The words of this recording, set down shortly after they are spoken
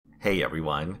Hey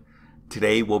everyone,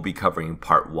 today we'll be covering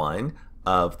part 1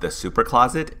 of the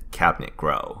SuperCloset. Today we'll be covering part 1 of the SuperCloset Cabinet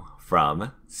Grow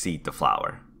from Seed to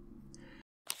Flower.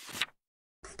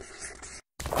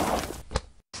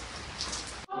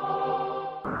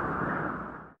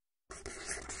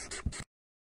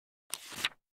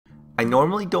 I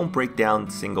normally don't break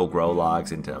down single grow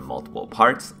logs into multiple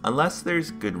parts unless there's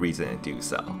good reason to do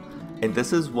so. And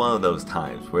this is one of those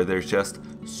times where there's just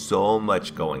so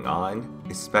much going on,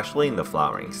 especially in the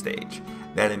flowering stage,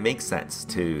 that it makes sense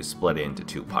to split it into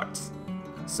 2 parts.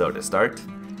 So to start,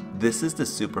 this is the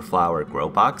SuperFlower grow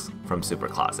box from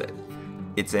SuperCloset.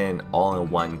 It's an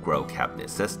all-in-one grow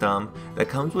cabinet system that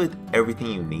comes with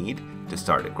everything you need to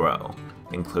start a grow,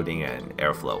 including an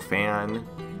airflow fan,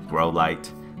 grow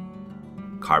light,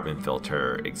 carbon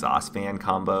filter exhaust fan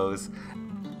combos,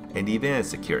 and even a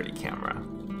security camera.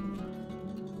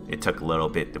 It took a little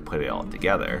bit to put it all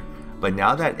together, but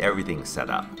now that everything's set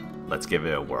up, let's give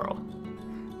it a whirl.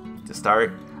 To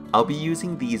start, I'll be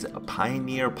using these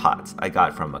Pioneer pots I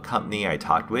got from a company I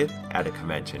talked with at a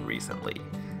convention recently.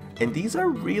 And these are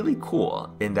really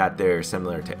cool in that they're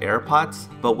similar to air pots,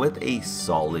 but with a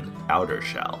solid outer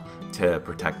shell to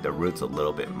protect the roots a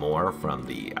little bit more from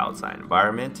the outside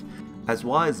environment, as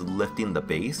well as lifting the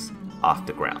base off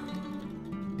the ground.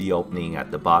 The opening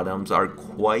at the bottoms are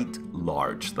quite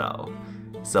large though,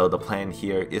 so the plan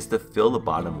here is to fill the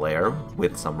bottom layer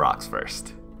with some rocks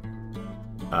first.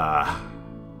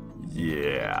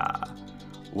 Yeah.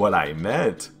 What I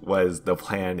meant was the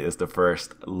plan is to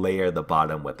first layer the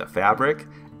bottom with the fabric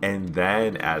and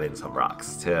then add in some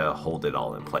rocks to hold it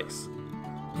all in place.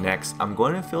 Next, I'm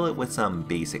going to fill it with some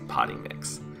basic potting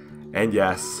mix. And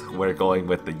yes, we're going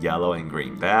with the yellow and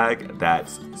green bag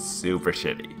that's super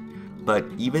shitty. But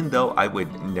even though I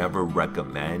would never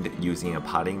recommend using a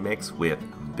potting mix with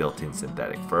built-in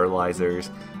synthetic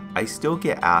fertilizers, I still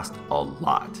get asked a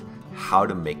lot how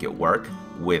to make it work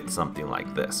with something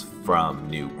like this from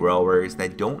new growers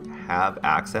that don't have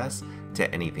access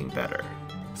to anything better.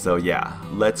 So yeah,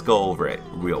 let's go over it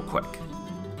real quick.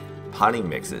 Potting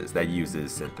mixes that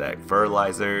uses synthetic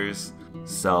fertilizers,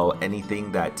 so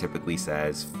anything that typically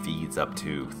says feeds up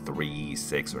to 3,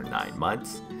 6, or 9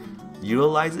 months,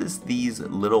 utilizes these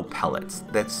little pellets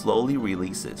that slowly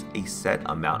releases a set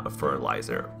amount of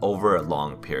fertilizer over a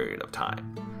long period of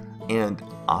time. And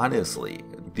honestly,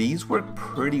 these work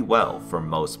pretty well for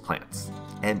most plants,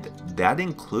 and that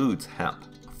includes hemp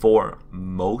for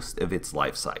most of its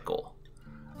life cycle.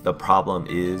 The problem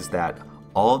is that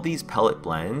all these pellet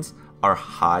blends are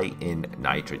high in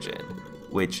nitrogen,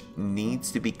 which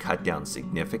needs to be cut down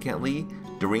significantly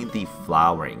during the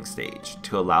flowering stage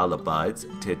to allow the buds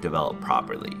to develop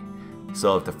properly.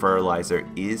 So if the fertilizer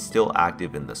is still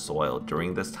active in the soil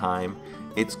during this time,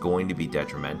 it's going to be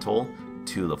detrimental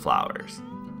to the flowers.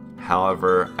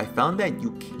 However, I found that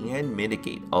you can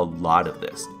mitigate a lot of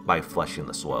this by flushing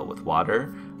the soil with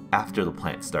water after the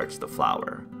plant starts to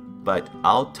flower, but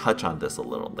I'll touch on this a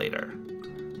little later.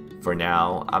 For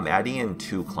now, I'm adding in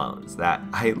 2 clones that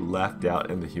I left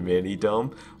out in the humidity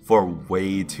dome for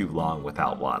way too long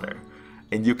without water.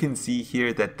 And you can see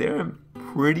here that they're in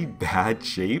pretty bad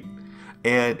shape,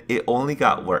 and it only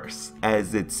got worse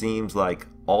as it seems like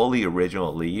all the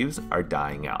original leaves are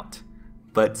dying out.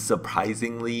 But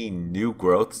surprisingly, new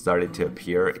growth started to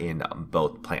appear in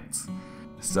both plants.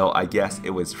 So I guess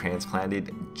it was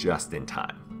transplanted just in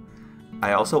time.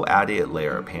 I also added a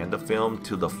layer of panda film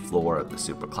to the floor of the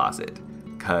SuperCloset,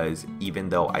 cause even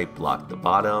though I blocked the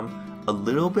bottom, a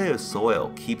little bit of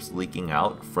soil keeps leaking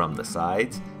out from the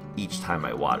sides each time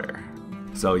I water.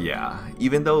 So yeah,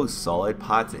 even though solid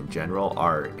pots in general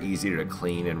are easier to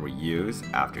clean and reuse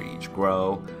after each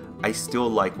grow, I still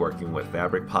like working with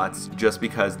fabric pots just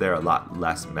because they're a lot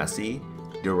less messy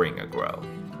during a grow.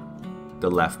 The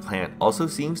left plant also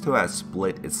seems to have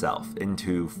split itself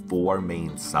into 4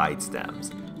 main side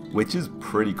stems, which is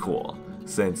pretty cool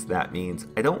since that means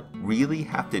I don't really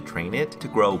have to train it to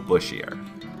grow bushier.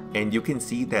 And you can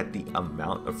see that the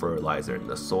amount of fertilizer in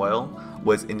the soil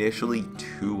was initially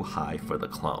too high for the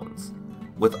clones,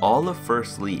 with all the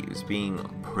first leaves being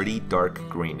pretty dark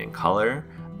green in color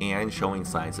and showing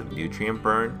signs of nutrient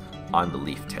burn on the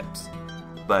leaf tips.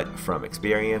 But from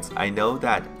experience, I know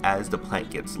that as the plant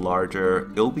gets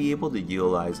larger, it'll be able to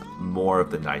utilize more of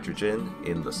the nitrogen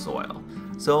in the soil.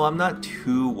 So I'm not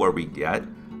too worried yet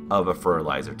of a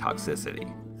fertilizer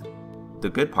toxicity. The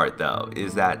good part though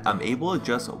is that I'm able to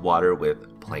just water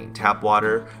with plain tap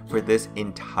water for this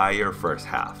entire first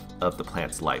half of the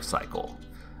plant's life cycle.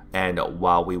 And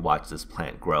while we watch this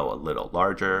plant grow a little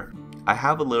larger, I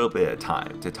have a little bit of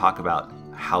time to talk about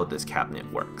how this cabinet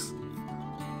works.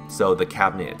 So the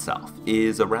cabinet itself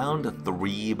is around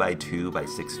 3 by 2 by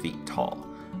 6 feet tall,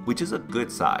 which is a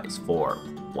good size for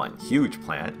one huge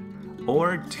plant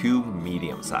or two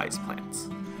medium-sized plants.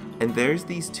 And there's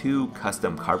these two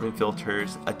custom carbon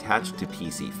filters attached to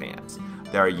PC fans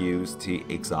that are used to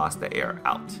exhaust the air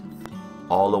out.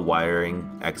 All the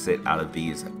wiring exit out of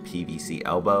these PVC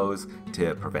elbows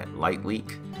to prevent light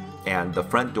leak, and the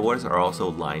front doors are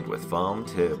also lined with foam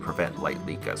to prevent light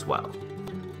leak as well.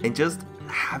 And just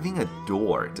having a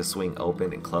door to swing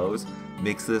open and close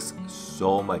makes this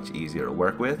so much easier to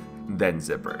work with than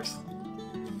zippers.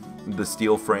 The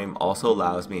steel frame also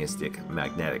allows me to stick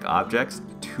magnetic objects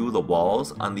to the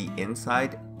walls on the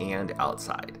inside and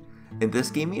outside. And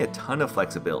this gave me a ton of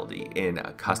flexibility in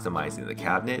customizing the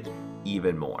cabinet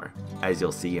even more, as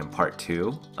you'll see in part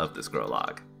 2 of this grow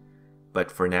log. But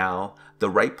for now, the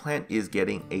right plant is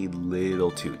getting a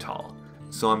little too tall,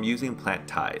 so I'm using plant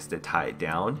ties to tie it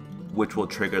down, which will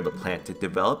trigger the plant to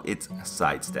develop its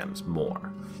side stems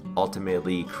more,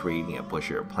 ultimately creating a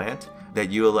bushier plant that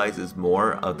utilizes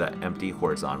more of the empty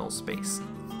horizontal space.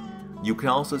 You can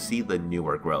also see the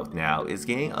newer growth now is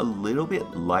getting a little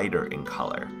bit lighter in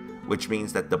color, which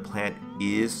means that the plant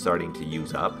is starting to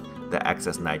use up the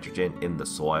excess nitrogen in the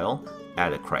soil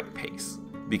at a correct pace,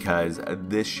 because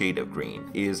this shade of green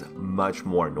is much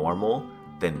more normal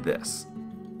than this.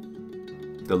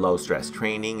 The low stress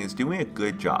training is doing a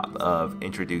good job of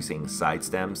introducing side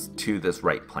stems to this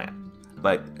right plant,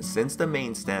 but since the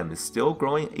main stem is still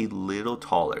growing a little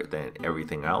taller than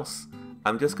everything else,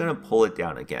 I'm just going to pull it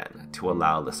down again to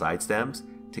allow the side stems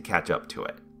to catch up to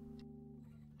it.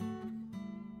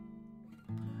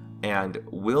 And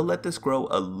we'll let this grow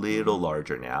a little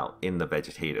larger now in the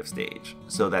vegetative stage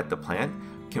so that the plant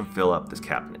can fill up this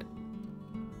cabinet.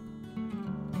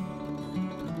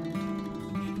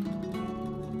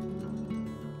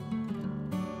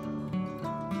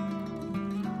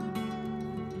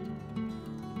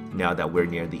 Now that we're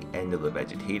near the end of the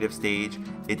vegetative stage,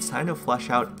 it's time to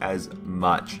flush out as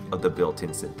much of the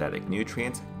built-in synthetic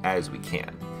nutrients as we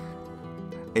can.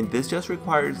 And this just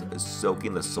requires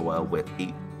soaking the soil with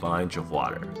a bunch of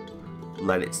water.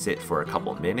 Let it sit for a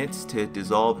couple minutes to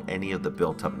dissolve any of the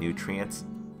built-up nutrients,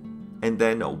 and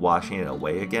then washing it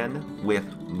away again with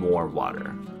more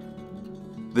water.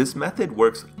 This method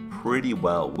works pretty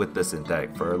well with the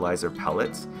synthetic fertilizer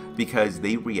pellets because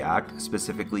they react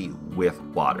specifically with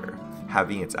water,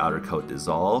 having its outer coat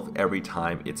dissolve every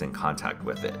time it's in contact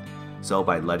with it. So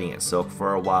by letting it soak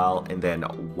for a while and then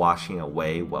washing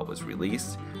away what was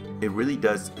released, it really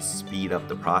does speed up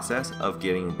the process of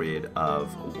getting rid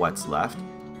of what's left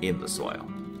in the soil.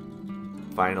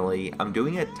 Finally, I'm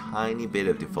doing a tiny bit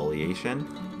of defoliation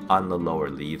on the lower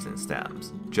leaves and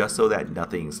stems, just so that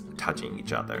nothing's touching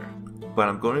each other. But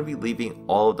I'm going to be leaving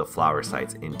all of the flower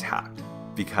sites intact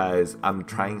because I'm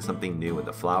trying something new in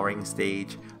the flowering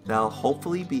stage that'll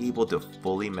hopefully be able to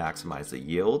fully maximize the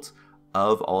yields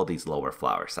of all these lower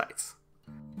flower sites.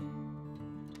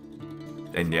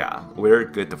 And yeah, we're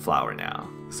good to flower now.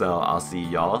 So I'll see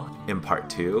y'all in part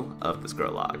 2 of this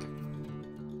grow log.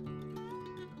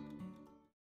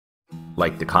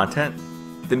 Like the content?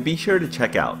 Then be sure to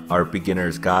check out our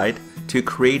beginner's guide to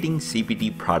creating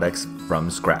CBD products from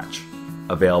scratch.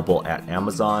 Available at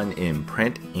Amazon in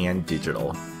print and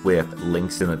digital, with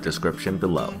links in the description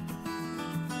below.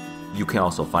 You can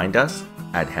also find us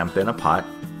at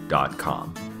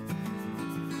hempinapot.com.